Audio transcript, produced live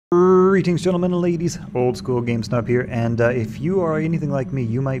Greetings, gentlemen and ladies. Old school GameSnob here, and if you are anything like me,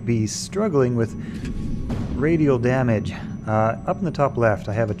 you might be struggling with radial damage. Up in the top left,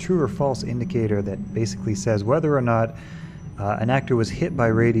 I have a true or false indicator that basically says whether or not an actor was hit by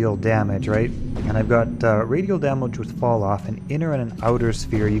radial damage, right? And I've got radial damage with fall off, an inner and an outer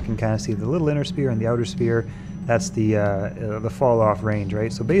sphere. You can kind of see the little inner sphere and the outer sphere. That's the fall off range,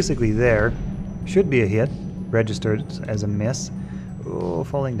 right? So basically there should be a hit, registered as a miss. Oh,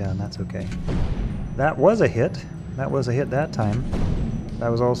 falling down, that's okay. That was a hit. That was a hit that time. That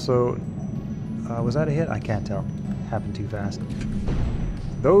was also... was that a hit? I can't tell. Happened too fast.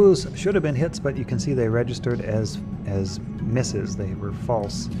 Those should have been hits, but you can see they registered as misses. They were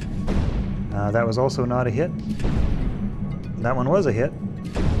false. That was also not a hit. That one was a hit.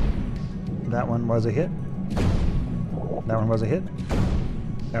 That one was a hit. That one was a hit.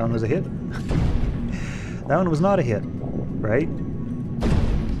 That one was a hit. That one was not a hit, right?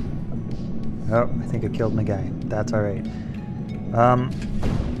 Oh, I think I killed my guy. That's alright.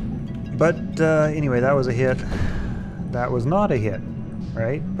 Anyway, that was a hit. That was not a hit,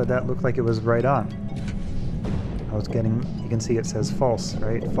 right? But that looked like it was right on. I was getting, you can see it says false,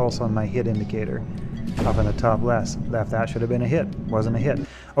 right? False on my hit indicator. Up in the top left. That should have been a hit. Wasn't a hit.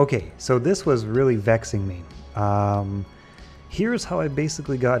 Okay, so this was really vexing me. Here's how I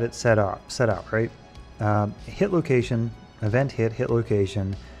basically got it set out, right? Hit location, event hit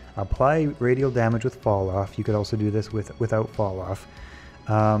location. Apply radial damage with fall off. You could also do this without fall off.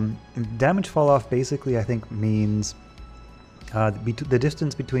 Damage fall off basically I think means the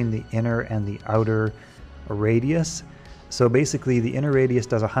distance between the inner and the outer radius. So basically the inner radius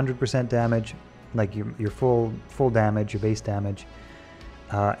does 100% damage, like your full damage, your base damage,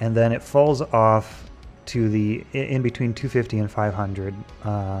 and then it falls off to the in between 250 and 500.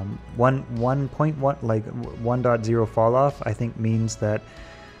 1.1 like 1.0 fall off I think means that.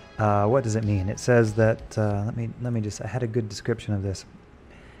 What does it mean? It says that, let me just, I had a good description of this.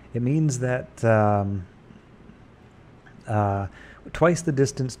 It means that twice the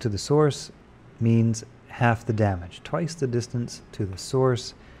distance to the source means half the damage. Twice the distance to the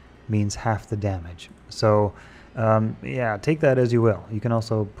source means half the damage. So, yeah, take that as you will. You can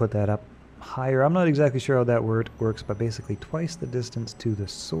also put that up higher. I'm not exactly sure how that word works, but basically twice the distance to the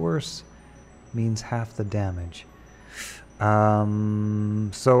source means half the damage.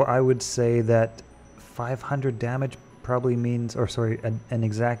 So I would say that 500 damage probably means, or sorry, an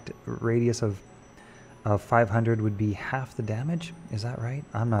exact radius of 500 would be half the damage. Is that right?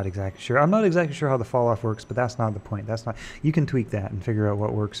 I'm not exactly sure. I'm not exactly sure how the fall off works, but that's not the point. That's not, you can tweak that and figure out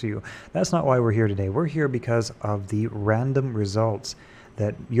what works for you. That's not why we're here today. We're here because of the random results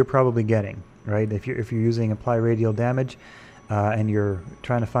that you're probably getting, right? If you're using apply radial damage, and you're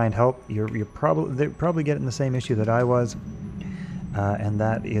trying to find help, they're probably getting the same issue that I was, and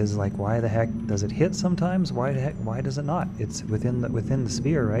that is like, why the heck does it hit sometimes? Why does it not? It's within the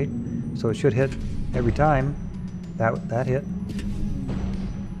sphere, right? So it should hit every time. That hit.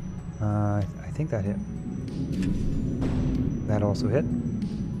 I think that hit. That also hit.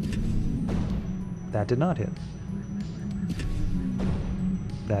 That did not hit.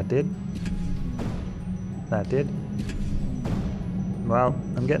 That did. That did. Well,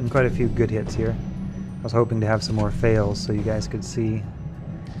 I'm getting quite a few good hits here. I was hoping to have some more fails so you guys could see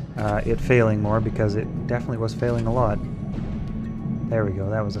it failing more, because it definitely was failing a lot. There we go,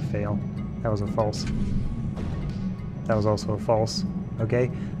 that was a fail. That was a false. That was also a false. Okay,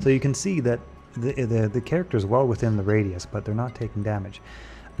 so you can see that the character is well within the radius, but they're not taking damage.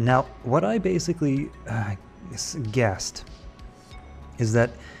 Now, what I basically guessed is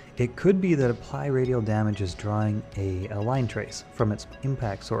that it could be that apply radial damage is drawing a line trace from its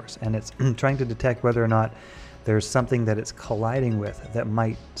impact source, and it's trying to detect whether or not there's something that it's colliding with that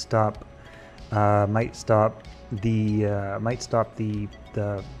might stop the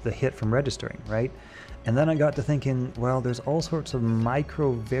hit from registering, right? And then I got to thinking, well, there's all sorts of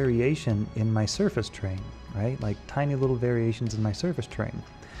micro variation in my surface terrain, right? Like tiny little variations in my surface terrain.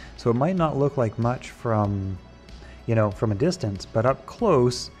 So it might not look like much from, from a distance, but up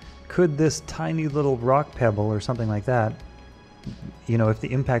close, could this tiny little rock pebble or something like that, if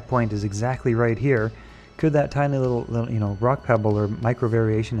the impact point is exactly right here, could that tiny little rock pebble or micro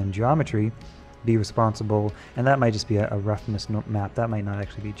variation in geometry be responsible? And that might just be a roughness map. That might not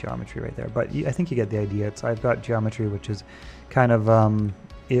actually be geometry right there, but I think you get the idea. I've got geometry which is kind of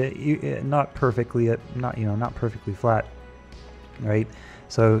not perfectly flat, right?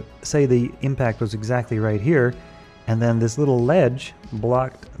 So say the impact was exactly right here, and then this little ledge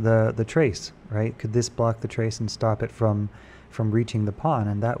blocked the trace, right? Could this block the trace and stop it from reaching the pawn?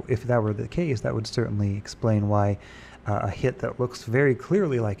 And that, if that were the case, that would certainly explain why a hit that looks very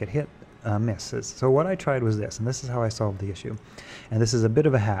clearly like it hit misses. So what I tried was this, and this is how I solved the issue. And this is a bit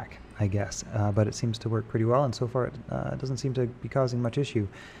of a hack, I guess, but it seems to work pretty well, and so far it doesn't seem to be causing much issue.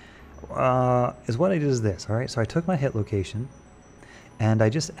 Is what I did is this, all right? So I took my hit location, and I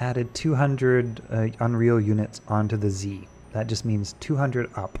just added 200 Unreal units onto the Z. That just means 200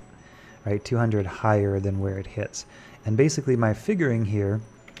 up, right? 200 higher than where it hits. And basically my figuring here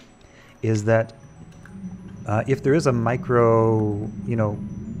is that if there is a micro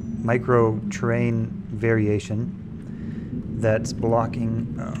terrain variation that's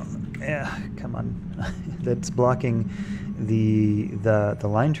blocking, that's blocking the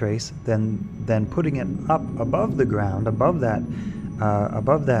line trace, then putting it up above the ground, above that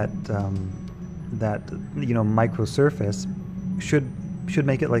micro surface should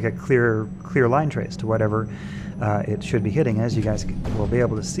make it like a clear line trace to whatever it should be hitting. As you guys will be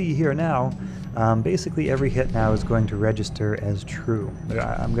able to see here now, basically every hit now is going to register as true.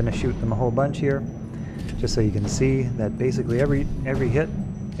 I'm going to shoot them a whole bunch here, just so you can see that basically every hit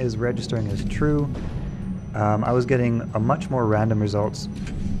is registering as true. I was getting a much more random results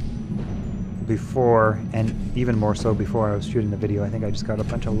before, and even more so before I was shooting the video. I think I just got a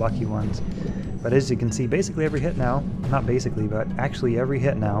bunch of lucky ones. But as you can see, basically every hit now, not basically, but actually every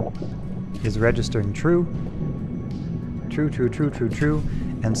hit now is registering true. True, true, true, true, true.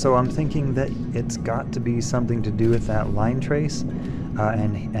 And so I'm thinking that it's got to be something to do with that line trace,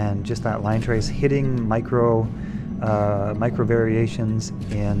 and just that line trace hitting micro variations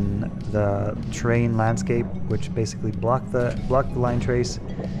in the terrain landscape, which basically block the line trace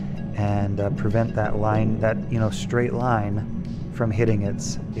and prevent that line, that straight line, from hitting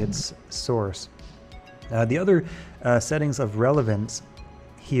its source. The other settings of relevance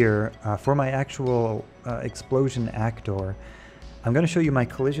here for my actual explosion actor, I'm going to show you my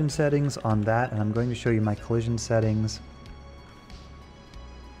collision settings on that, and I'm going to show you my collision settings.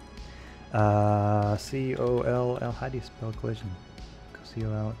 C-O-L-L, how do you spell collision?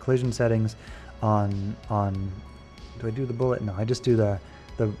 C-O-L, collision settings on, do I do the bullet? No, I just do the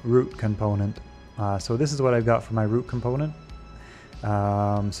root component. So this is what I've got for my root component.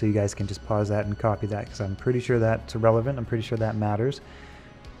 So you guys can just pause that and copy that, because I'm pretty sure that's relevant. I'm pretty sure that matters.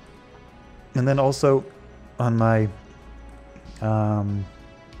 And then also on my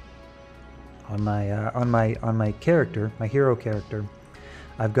character, my hero character,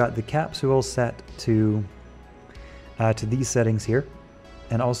 I've got the capsule set to these settings here.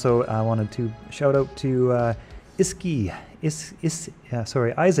 And also I wanted to shout out to Isaac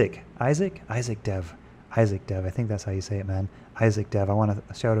Dev. I think that's how you say it, man. Isaac Dev. I want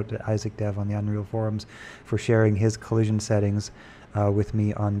to shout out to Isaac Dev on the Unreal forums for sharing his collision settings with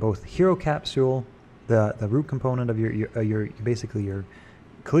me on both hero capsule, the root component of your basically your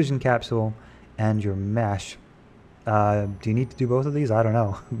collision capsule, and your mesh. Do you need to do both of these? I don't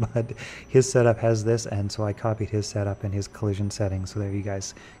know, but his setup has this, and so I copied his setup and his collision settings. So there you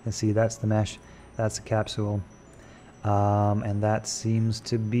guys can see that's the mesh, that's the capsule. And that seems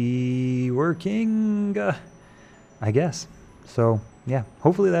to be working, I guess. So yeah,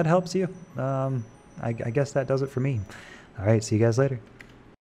 hopefully that helps you. I guess that does it for me. All right, see you guys later.